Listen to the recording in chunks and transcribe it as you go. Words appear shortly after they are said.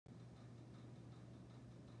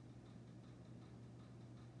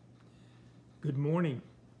Good morning.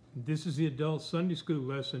 This is the Adult Sunday School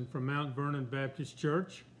lesson from Mount Vernon Baptist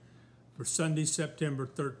Church for Sunday, September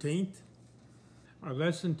 13th. Our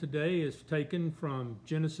lesson today is taken from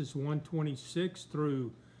Genesis 1:26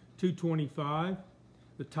 through 2:25.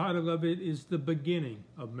 The title of it is The Beginning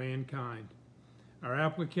of Mankind. Our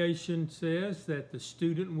application says that the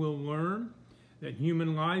student will learn that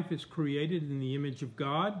human life is created in the image of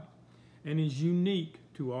God and is unique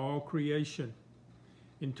to all creation.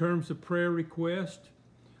 In terms of prayer request,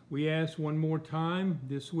 we ask one more time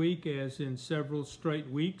this week, as in several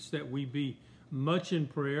straight weeks, that we be much in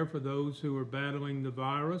prayer for those who are battling the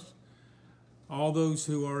virus, all those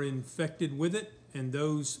who are infected with it, and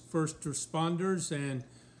those first responders and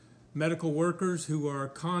medical workers who are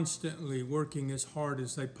constantly working as hard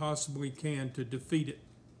as they possibly can to defeat it.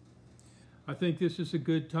 I think this is a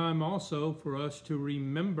good time also for us to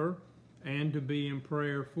remember and to be in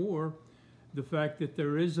prayer for the fact that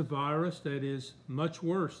there is a virus that is much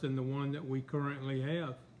worse than the one that we currently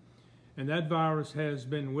have. And that virus has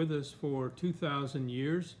been with us for 2,000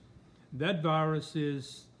 years. That virus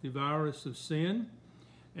is the virus of sin,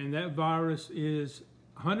 and that virus is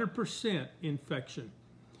 100% infection.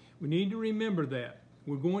 We need to remember that.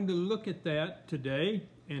 We're going to look at that today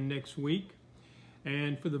and next week.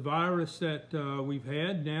 And for the virus that we've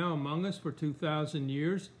had now among us for 2,000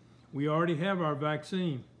 years, we already have our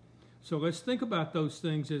vaccine. So let's think about those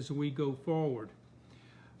things as we go forward.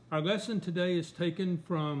 Our lesson today is taken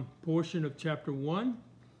from a portion of chapter 1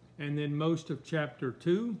 and then most of chapter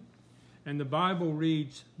 2. And the Bible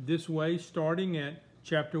reads this way, starting at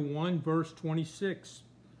chapter 1, verse 26.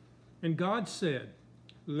 And God said,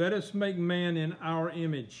 "Let us make man in our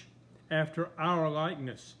image, after our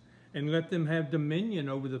likeness, and let them have dominion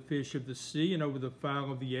over the fish of the sea and over the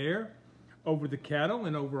fowl of the air, over the cattle,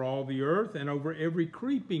 and over all the earth, and over every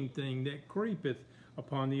creeping thing that creepeth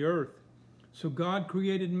upon the earth." So God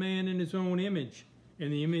created man in his own image. In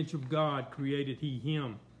the image of God created he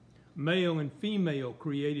him. Male and female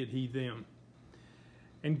created he them.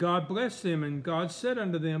 And God blessed them, and God said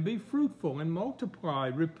unto them, "Be fruitful, and multiply,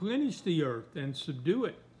 replenish the earth, and subdue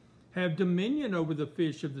it. Have dominion over the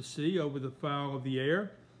fish of the sea, over the fowl of the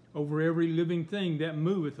air, over every living thing that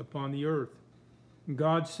moveth upon the earth." And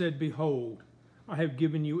God said, "Behold, I have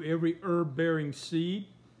given you every herb-bearing seed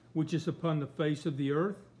which is upon the face of the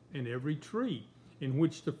earth, and every tree in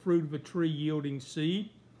which the fruit of a tree yielding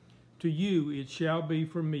seed, to you it shall be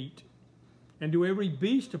for meat. And to every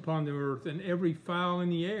beast upon the earth, and every fowl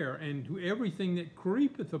in the air, and to everything that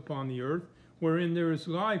creepeth upon the earth, wherein there is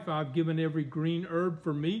life, I have given every green herb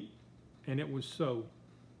for meat." And it was so.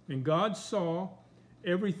 And God saw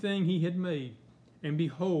everything he had made, and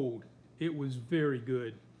behold, it was very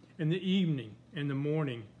good. And the evening and the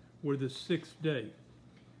morning were the sixth day.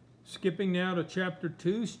 Skipping now to chapter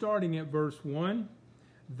 2, starting at verse 1.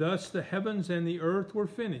 Thus the heavens and the earth were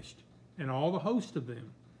finished, and all the host of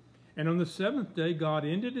them. And on the seventh day God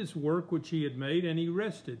ended his work which he had made, and he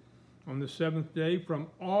rested on the seventh day from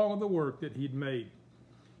all of the work that he had made.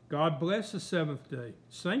 God blessed the seventh day,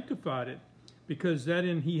 sanctified it, because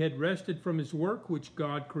therein he had rested from his work which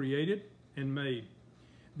God created and made.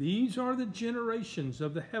 These are the generations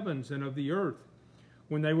of the heavens and of the earth,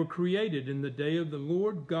 when they were created in the day of the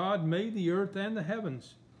Lord God made the earth and the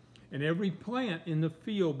heavens, and every plant in the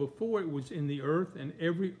field before it was in the earth, and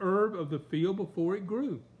every herb of the field before it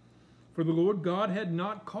grew. For the Lord God had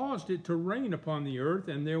not caused it to rain upon the earth,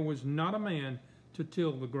 and there was not a man to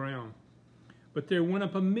till the ground. But there went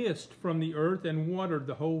up a mist from the earth, and watered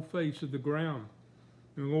the whole face of the ground.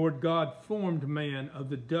 And the Lord God formed man of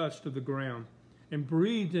the dust of the ground, and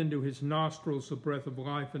breathed into his nostrils the breath of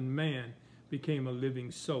life, and man became a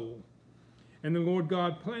living soul. And the Lord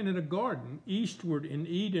God planted a garden eastward in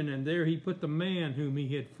Eden, and there he put the man whom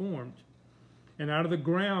he had formed. And out of the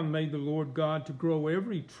ground made the Lord God to grow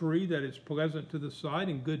every tree that is pleasant to the sight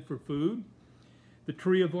and good for food, the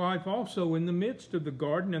tree of life also in the midst of the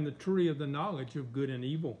garden, and the tree of the knowledge of good and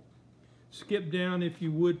evil. Skip down, if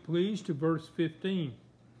you would please, to verse 15.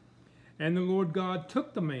 And the Lord God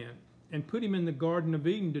took the man and put him in the garden of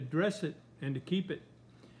Eden to dress it and to keep it.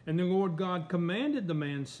 And the Lord God commanded the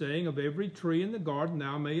man, saying, "Of every tree in the garden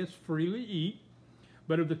thou mayest freely eat,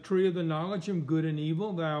 but of the tree of the knowledge of good and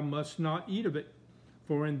evil thou must not eat of it.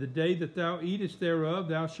 For in the day that thou eatest thereof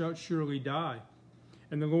thou shalt surely die."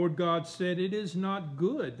 And the Lord God said, "It is not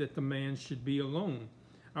good that the man should be alone.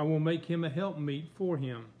 I will make him a helpmeet for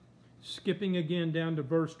him." Skipping again down to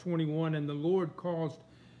verse 21, and the Lord caused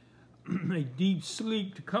a deep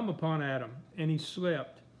sleep to come upon Adam, and he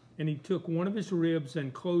slept. And he took one of his ribs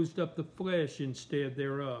and closed up the flesh instead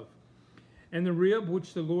thereof. And the rib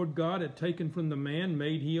which the Lord God had taken from the man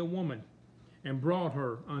made he a woman, and brought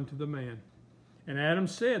her unto the man. And Adam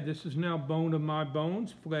said, This is now bone of my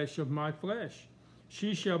bones, flesh of my flesh.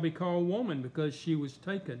 She shall be called woman, because she was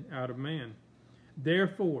taken out of man.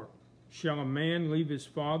 Therefore shall a man leave his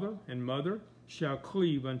father and mother, shall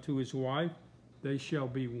cleave unto his wife, they shall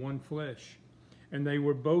be one flesh. And they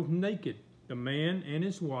were both naked, the man and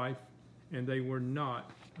his wife, and they were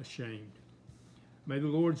not ashamed. May the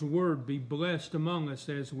Lord's word be blessed among us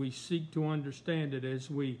as we seek to understand it, as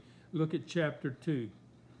we look at chapter 2.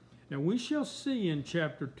 Now we shall see in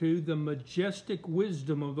chapter 2 the majestic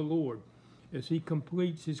wisdom of the Lord as he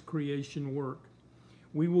completes his creation work.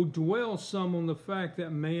 We will dwell some on the fact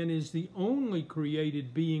that man is the only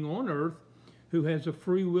created being on earth who has a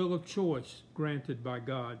free will of choice granted by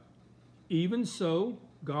God. Even so,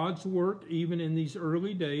 God's work, even in these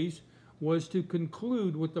early days, was to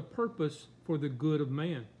conclude with the purpose for the good of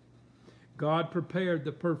man. God prepared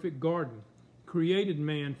the perfect garden, created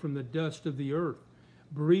man from the dust of the earth,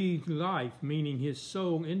 breathed life, meaning his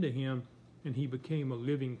soul, into him, and he became a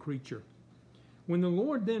living creature. When the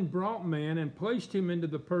Lord then brought man and placed him into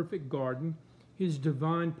the perfect garden, his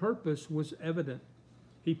divine purpose was evident.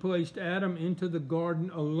 He placed Adam into the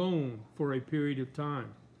garden alone for a period of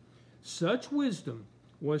time. Such wisdom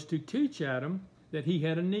was to teach Adam that he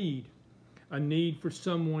had a need for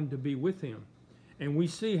someone to be with him. And we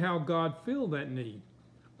see how God filled that need.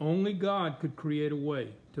 Only God could create a way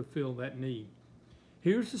to fill that need.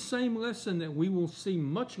 Here's the same lesson that we will see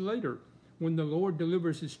much later when the Lord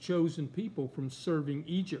delivers his chosen people from serving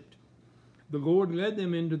Egypt. The Lord led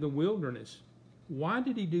them into the wilderness. Why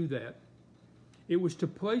did he do that? It was to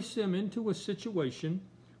place them into a situation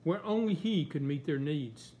where only he could meet their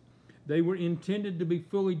needs. They were intended to be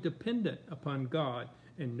fully dependent upon God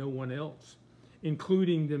and no one else,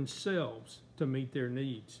 including themselves, to meet their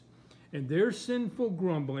needs. And their sinful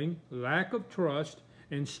grumbling, lack of trust,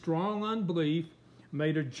 and strong unbelief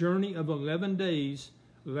made a journey of 11 days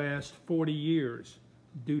last 40 years.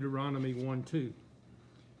 Deuteronomy 1:2.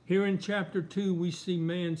 Here in chapter 2, we see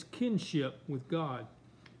man's kinship with God.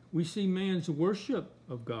 We see man's worship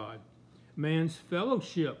of God, man's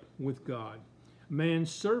fellowship with God,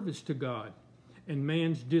 man's service to God, and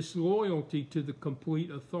man's disloyalty to the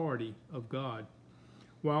complete authority of God.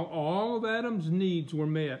 While all of Adam's needs were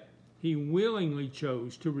met, he willingly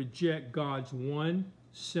chose to reject God's one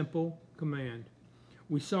simple command.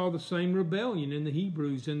 We saw the same rebellion in the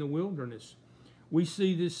Hebrews in the wilderness. We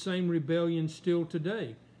see this same rebellion still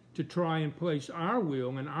today, to try and place our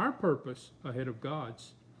will and our purpose ahead of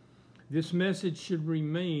God's. This message should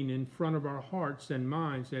remain in front of our hearts and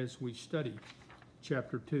minds as we study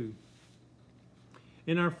chapter 2.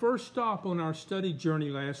 In our first stop on our study journey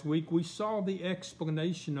last week, we saw the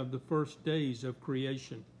explanation of the first days of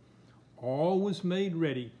creation. All was made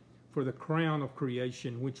ready for the crown of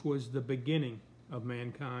creation, which was the beginning of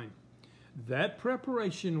mankind. That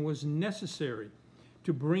preparation was necessary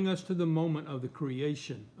to bring us to the moment of the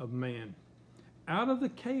creation of man. Out of the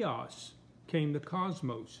chaos came the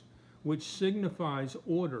cosmos, which signifies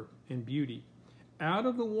order and beauty. Out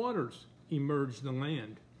of the waters emerged the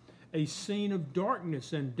land. A scene of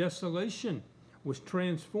darkness and desolation was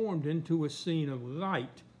transformed into a scene of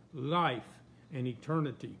light, life, and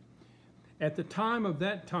eternity. At the time of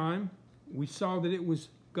that time, we saw that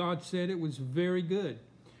God said it was very good.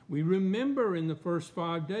 We remember in the first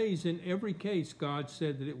 5 days, in every case, God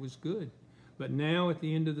said that it was good. But now at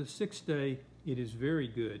the end of the 6th day, it is very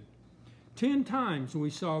good. 10 times we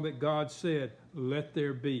saw that God said, let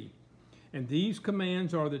there be. And these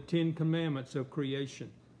commands are the 10 commandments of creation.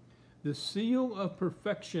 The seal of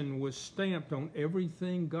perfection was stamped on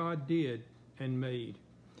everything God did and made.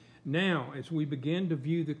 Now, as we begin to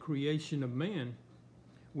view the creation of man,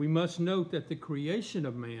 we must note that the creation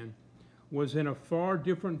of man was in a far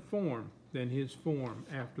different form than his form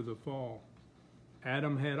after the fall.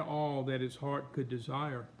 Adam had all that his heart could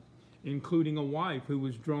desire, including a wife who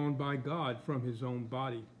was drawn by God from his own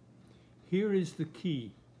body. Here is the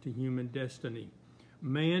key to human destiny.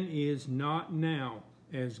 Man is not now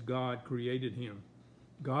as God created him.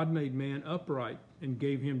 God made man upright and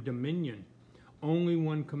gave him dominion. Only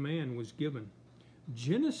one command was given.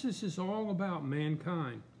 Genesis is all about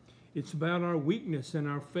mankind. It's about our weakness and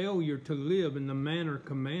our failure to live in the manner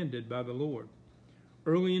commanded by the Lord.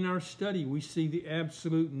 Early in our study, we see the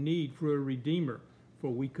absolute need for a redeemer, for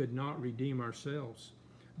we could not redeem ourselves.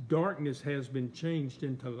 Darkness has been changed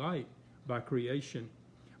into light by creation.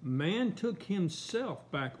 Man took himself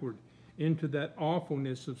backward into that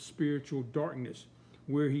awfulness of spiritual darkness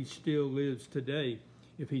where he still lives today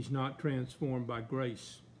if he's not transformed by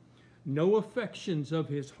grace. No affections of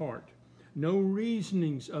his heart, no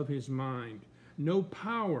reasonings of his mind, No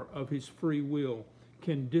power of his free will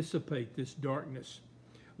can dissipate this darkness.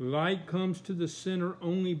 Light comes to the sinner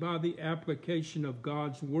only by the application of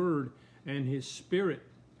God's Word and His Spirit.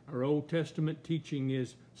 Our Old Testament teaching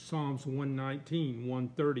is Psalms 119,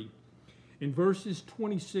 130. In verses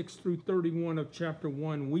 26 through 31 of chapter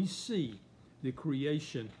 1, we see the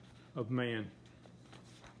creation of man.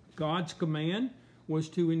 God's command was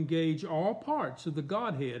to engage all parts of the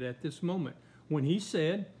Godhead at this moment when He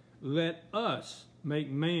said, "Let us make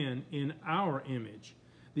man in our image."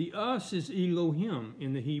 The us is Elohim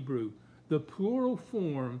in the Hebrew, the plural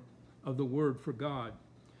form of the word for God.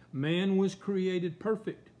 Man was created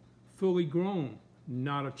perfect, fully grown,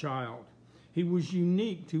 not a child. He was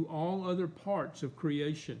unique to all other parts of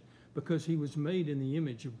creation because he was made in the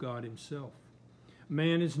image of God Himself.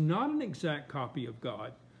 Man is not an exact copy of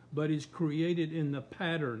God, but is created in the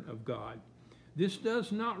pattern of God. This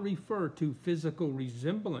does not refer to physical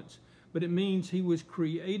resemblance, but it means he was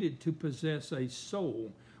created to possess a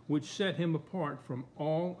soul which set him apart from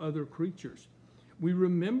all other creatures. We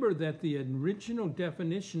remember that the original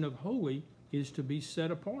definition of holy is to be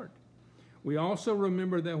set apart. We also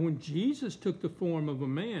remember that when Jesus took the form of a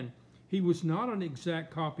man, He was not an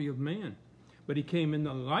exact copy of man, but He came in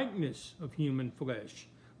the likeness of human flesh.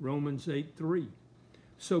 Romans 8:3.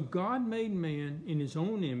 So God made man in His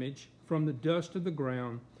own image from the dust of the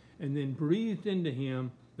ground and then breathed into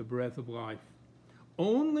him the breath of life.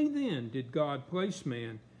 Only then did God place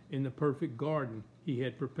man in the perfect garden He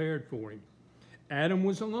had prepared for him. Adam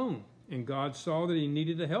was alone, and God saw that he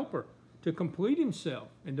needed a helper to complete himself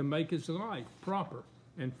and to make his life proper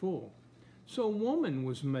and full. So woman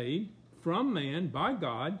was made from man by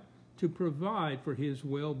God to provide for his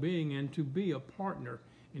well-being and to be a partner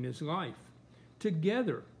in his life.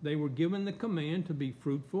 Together, they were given the command to be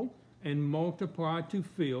fruitful and multiply to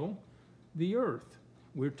fill the earth.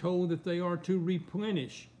 We're told that they are to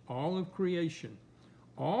replenish all of creation.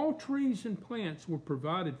 All trees and plants were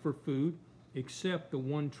provided for food except the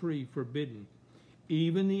one tree forbidden.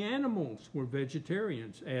 Even the animals were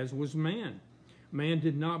vegetarians, as was man. Man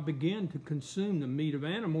did not begin to consume the meat of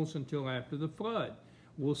animals until after the flood.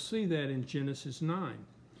 We'll see that in Genesis 9.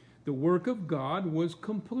 The work of God was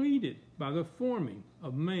completed by the forming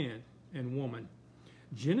of man and woman.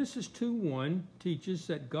 Genesis 2:1 teaches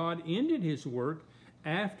that God ended His work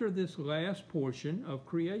after this last portion of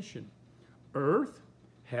creation. Earth,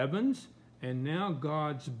 heavens, and now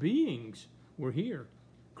God's beings were here.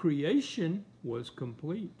 Creation was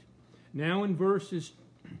complete. Now in verses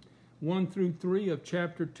 1 through 3 of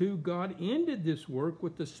chapter 2, God ended this work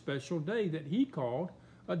with a special day that He called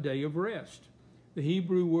a day of rest. The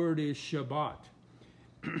Hebrew word is Shabbat,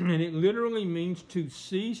 and it literally means to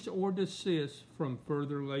cease or desist from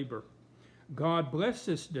further labor. God blessed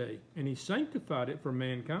this day, and He sanctified it for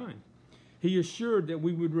mankind. He assured that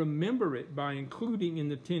we would remember it by including in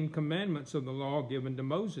the 10 commandments of the law given to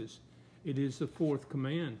Moses. It is the 4th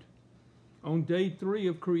command. On day 3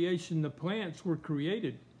 of creation, the plants were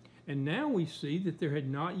created, and now we see that there had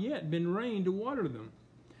not yet been rain to water them.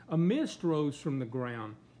 A mist rose from the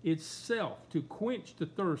ground itself to quench the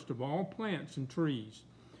thirst of all plants and trees.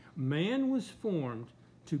 Man was formed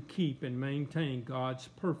to keep and maintain God's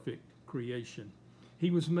perfect creation. He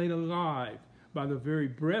was made alive by the very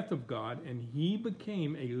breath of God, and he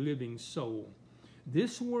became a living soul.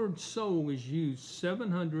 This word soul is used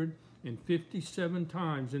 757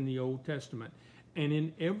 times in the Old Testament, and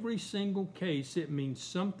in every single case it means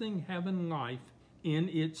something having life in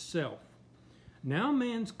itself. Now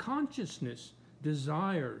man's consciousness,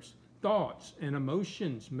 desires, thoughts, and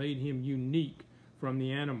emotions made him unique from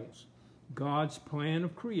the animals. God's plan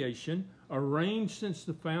of creation, arranged since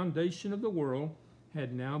the foundation of the world,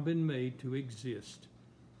 had now been made to exist.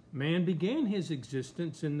 Man began his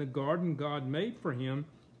existence in the garden God made for him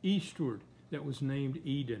eastward, that was named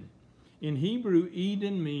Eden. In Hebrew,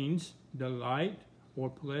 Eden means delight or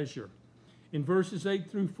pleasure. In verses 8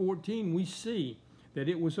 through 14, we see that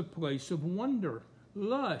it was a place of wonder,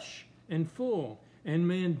 lush and full, and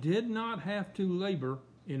man did not have to labor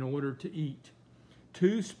in order to eat.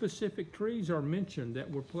 2 specific trees are mentioned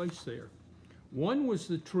that were placed there. One was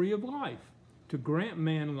the tree of life, to grant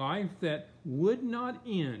man life that would not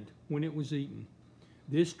end when it was eaten.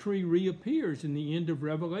 This tree reappears in the end of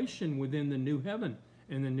Revelation within the new heaven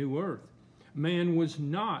and the new earth. Man was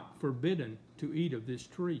not forbidden to eat of this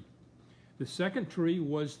tree. The second tree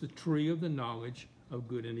was the tree of the knowledge of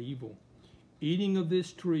good and evil. Eating of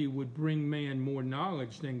this tree would bring man more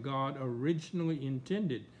knowledge than God originally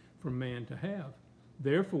intended for man to have.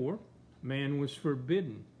 Therefore, man was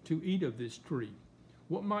forbidden to eat of this tree.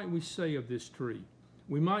 What might we say of this tree?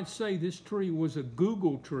 We might say this tree was a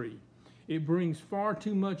Google tree. It brings far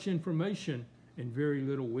too much information and very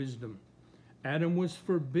little wisdom. Adam was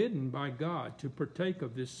forbidden by God to partake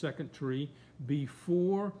of this second tree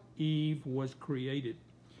before Eve was created.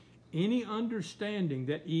 Any understanding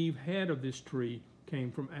that Eve had of this tree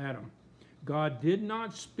came from Adam. God did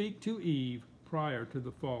not speak to Eve prior to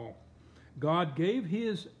the fall. God gave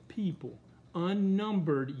his people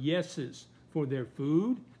unnumbered yeses for their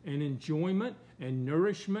food and enjoyment and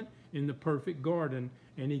nourishment in the perfect garden,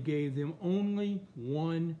 and he gave them only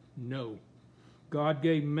one no. God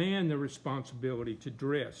gave man the responsibility to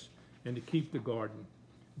dress and to keep the garden.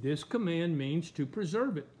 This command means to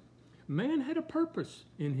preserve it. Man had a purpose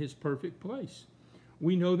in his perfect place.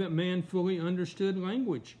 We know that man fully understood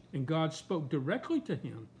language, and God spoke directly to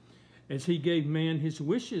him as he gave man his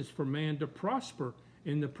wishes for man to prosper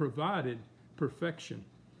in the provided perfection.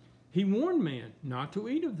 He warned man not to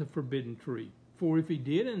eat of the forbidden tree, for if he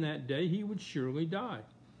did in that day, he would surely die.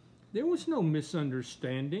 There was no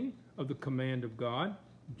misunderstanding of the command of God,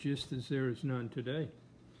 just as there is none today.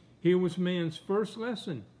 Here was man's first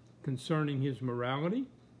lesson concerning his morality,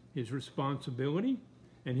 his responsibility,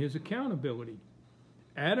 and his accountability.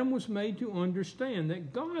 Adam was made to understand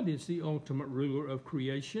that God is the ultimate ruler of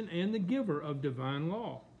creation and the giver of divine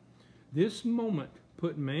law. This moment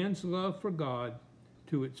put man's love for God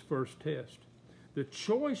to its first test. The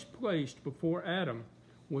choice placed before Adam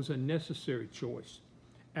was a necessary choice.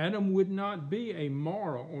 Adam would not be a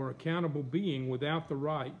moral or accountable being without the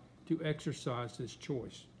right to exercise this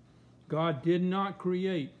choice. God did not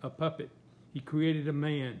create a puppet. He created a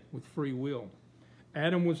man with free will.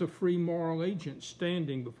 Adam was a free moral agent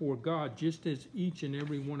standing before God just as each and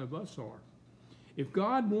every one of us are. If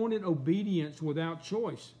God wanted obedience without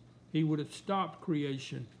choice, he would have stopped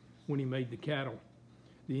creation when he made the cattle.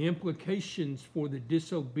 The implications for the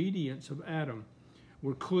disobedience of Adam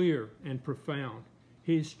were clear and profound.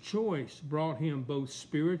 His choice brought him both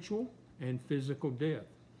spiritual and physical death.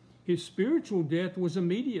 His spiritual death was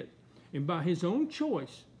immediate, and by his own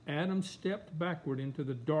choice, Adam stepped backward into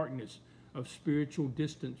the darkness of spiritual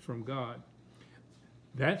distance from God.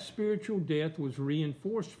 That spiritual death was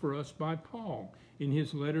reinforced for us by Paul in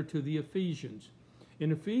his letter to the Ephesians.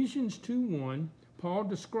 In Ephesians 2:1, Paul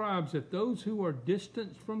describes that those who are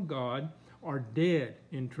distant from God are dead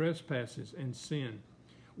in trespasses and sin.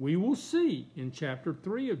 We will see in chapter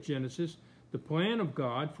 3 of Genesis the plan of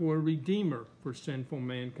God for a redeemer for sinful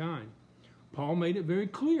mankind. Paul made it very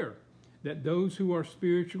clear that those who are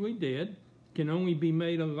spiritually dead can only be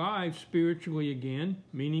made alive spiritually again,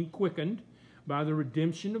 meaning quickened, by the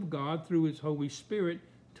redemption of God through his Holy Spirit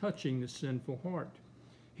touching the sinful heart.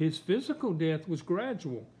 His physical death was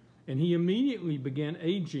gradual, and he immediately began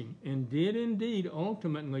aging and did indeed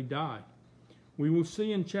ultimately die. We will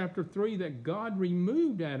see in chapter 3 that God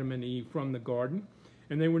removed Adam and Eve from the garden,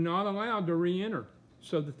 and they were not allowed to re-enter,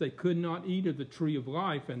 so that they could not eat of the tree of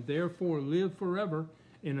life and therefore live forever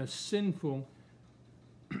in a sinful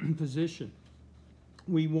position.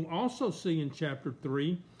 We will also see in chapter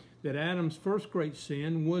 3 that Adam's first great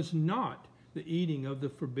sin was not the eating of the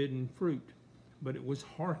forbidden fruit, but it was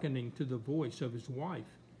hearkening to the voice of his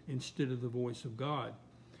wife instead of the voice of God.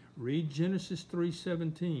 Read Genesis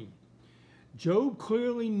 3:17. Job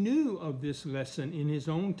clearly knew of this lesson in his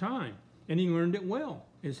own time, and he learned it well,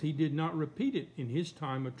 as he did not repeat it in his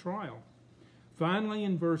time of trial. Finally,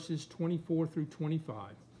 in verses 24 through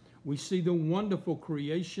 25, we see the wonderful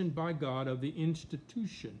creation by God of the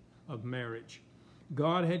institution of marriage.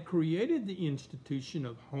 God had created the institution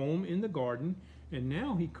of home in the garden, and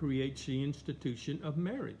now he creates the institution of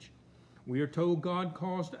marriage. We are told God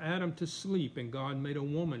caused Adam to sleep, and God made a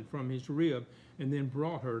woman from his rib and then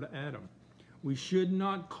brought her to Adam. We should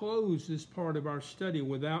not close this part of our study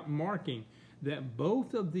without marking that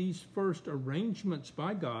both of these first arrangements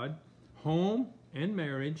by God, home and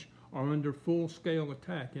marriage, are under full-scale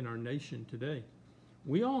attack in our nation today.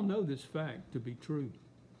 We all know this fact to be true.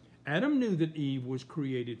 Adam knew that Eve was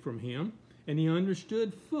created from him, and he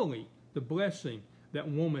understood fully the blessing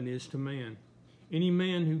that woman is to man. Any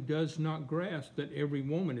man who does not grasp that every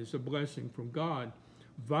woman is a blessing from God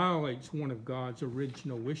violates one of God's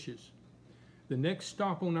original wishes. The next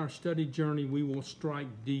stop on our study journey, we will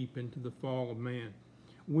strike deep into the fall of man.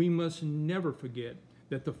 We must never forget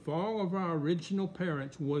that the fall of our original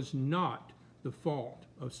parents was not the fault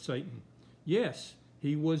of Satan. Yes,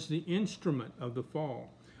 he was the instrument of the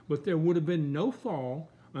fall, but there would have been no fall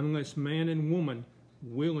unless man and woman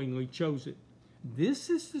willingly chose it. This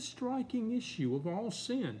is the striking issue of all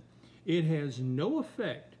sin. It has no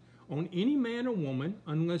effect on any man or woman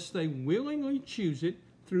unless they willingly choose it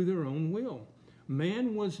through their own will.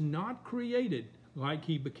 Man was not created like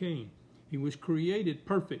he became. He was created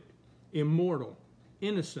perfect, immortal,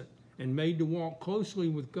 innocent, and made to walk closely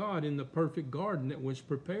with God in the perfect garden that was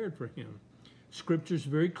prepared for him. Scripture is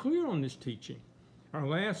very clear on this teaching. Our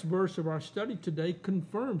last verse of our study today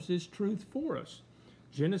confirms this truth for us.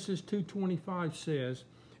 Genesis 2:25 says,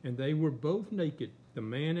 "And they were both naked, the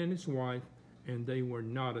man and his wife, and they were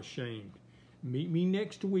not ashamed." Meet me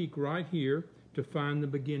next week right here to find the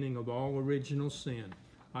beginning of all original sin.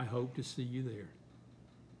 I hope to see you there.